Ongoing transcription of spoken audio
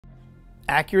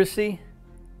Accuracy,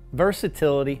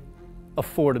 versatility,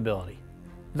 affordability.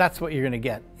 That's what you're going to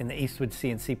get in the Eastwood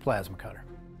CNC plasma cutter.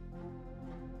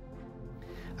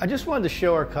 I just wanted to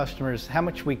show our customers how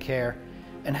much we care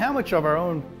and how much of our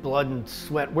own blood and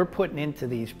sweat we're putting into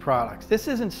these products. This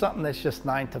isn't something that's just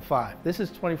 9 to 5. This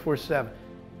is 24/7.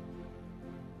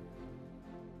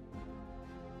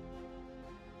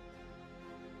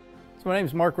 So my name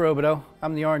is Mark Robideau.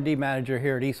 I'm the R&D manager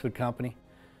here at Eastwood Company.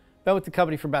 Been with the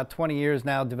company for about 20 years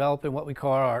now, developing what we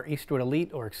call our Eastwood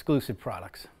Elite or exclusive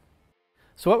products.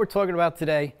 So what we're talking about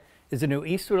today is the new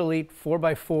Eastwood Elite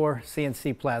 4x4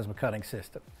 CNC plasma cutting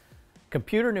system.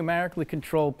 Computer numerically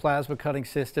controlled plasma cutting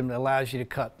system that allows you to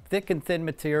cut thick and thin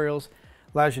materials,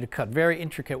 allows you to cut very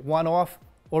intricate one-off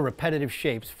or repetitive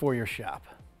shapes for your shop.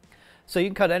 So you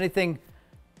can cut anything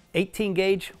 18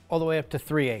 gauge all the way up to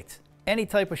 3/8. Any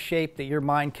type of shape that your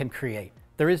mind can create.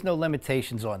 There is no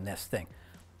limitations on this thing.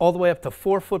 All the way up to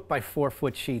 4 foot by 4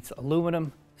 foot sheets,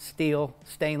 aluminum, steel,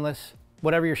 stainless,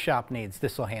 whatever your shop needs,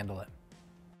 this will handle it.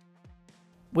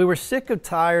 We were sick and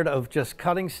tired of just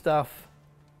cutting stuff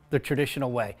the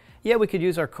traditional way. Yeah, we could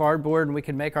use our cardboard and we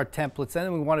could make our templates, and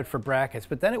then we wanted for brackets,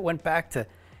 but then it went back to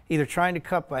either trying to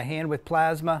cut by hand with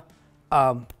plasma,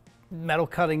 metal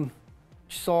cutting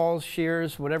saws,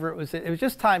 shears, whatever it was. It was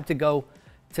just time to go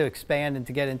to expand and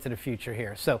to get into the future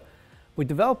here. So we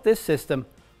developed this system,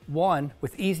 one,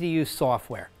 with easy to use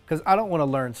software, because I don't want to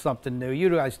learn something new. You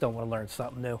guys don't want to learn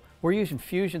something new. We're using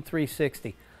Fusion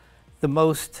 360, the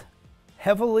most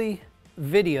heavily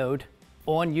videoed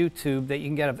on YouTube that you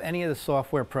can get of any of the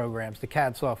software programs, the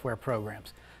CAD software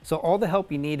programs. So all the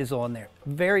help you need is on there.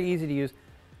 Very easy to use.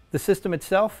 The system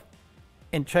itself,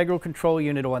 integral control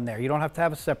unit on there. You don't have to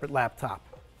have a separate laptop.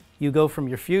 You go from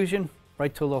your Fusion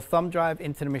right to a little thumb drive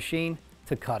into the machine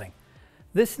to cutting.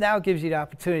 This now gives you the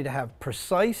opportunity to have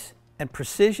precise and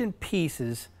precision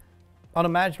pieces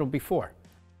unimaginable before.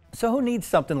 So who needs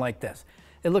something like this?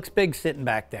 It looks big sitting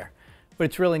back there, but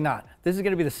it's really not. This is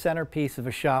going to be the centerpiece of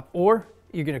a shop, or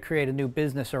you're going to create a new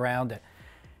business around it.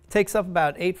 It takes up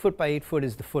about 8 foot by 8 foot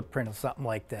is the footprint of something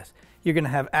like this. You're going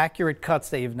to have accurate cuts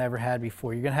that you've never had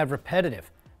before. You're going to have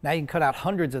repetitive. Now you can cut out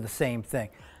hundreds of the same thing.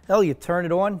 Hell, you turn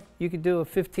it on, you could do a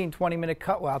 15-20 minute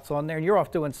cut while it's on there and you're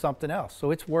off doing something else.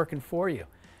 So it's working for you.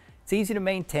 It's easy to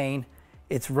maintain.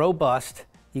 It's robust.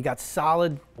 You got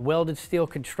solid welded steel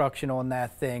construction on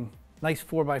that thing. Nice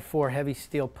 4x4 heavy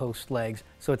steel post legs.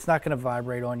 So it's not going to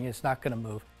vibrate on you. It's not going to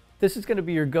move. This is going to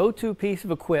be your go-to piece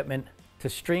of equipment to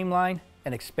streamline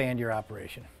and expand your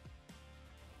operation.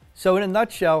 So in a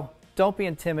nutshell, don't be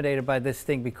intimidated by this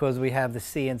thing because we have the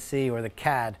CNC or the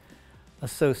CAD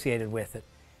associated with it.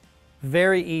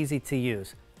 Very easy to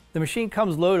use. The machine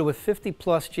comes loaded with 50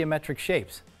 plus geometric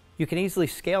shapes. You can easily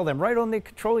scale them right on the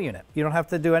control unit. You don't have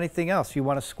to do anything else. You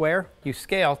want a square, you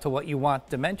scale to what you want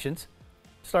dimensions,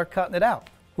 start cutting it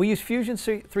out. We use Fusion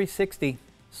 360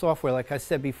 software, like I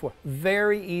said before.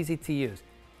 Very easy to use.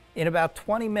 In about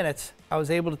 20 minutes, I was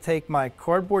able to take my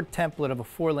cardboard template of a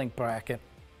 4-link bracket,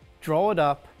 draw it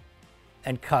up,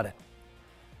 and cut it.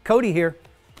 Cody here,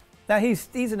 now he's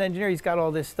an engineer, he's got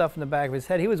all this stuff in the back of his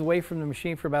head. He was away from the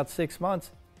machine for about 6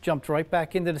 months, jumped right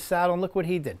back into the saddle, and look what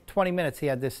he did. 20 minutes he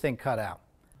had this thing cut out.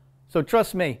 So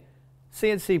trust me,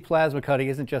 CNC plasma cutting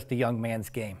isn't just a young man's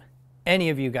game. Any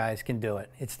of you guys can do it.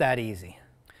 It's that easy.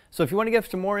 So if you want to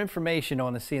get some more information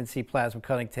on the CNC plasma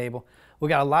cutting table, we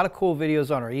got a lot of cool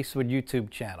videos on our Eastwood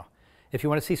YouTube channel. If you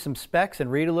want to see some specs and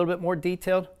read a little bit more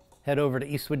detailed, head over to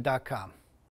eastwood.com.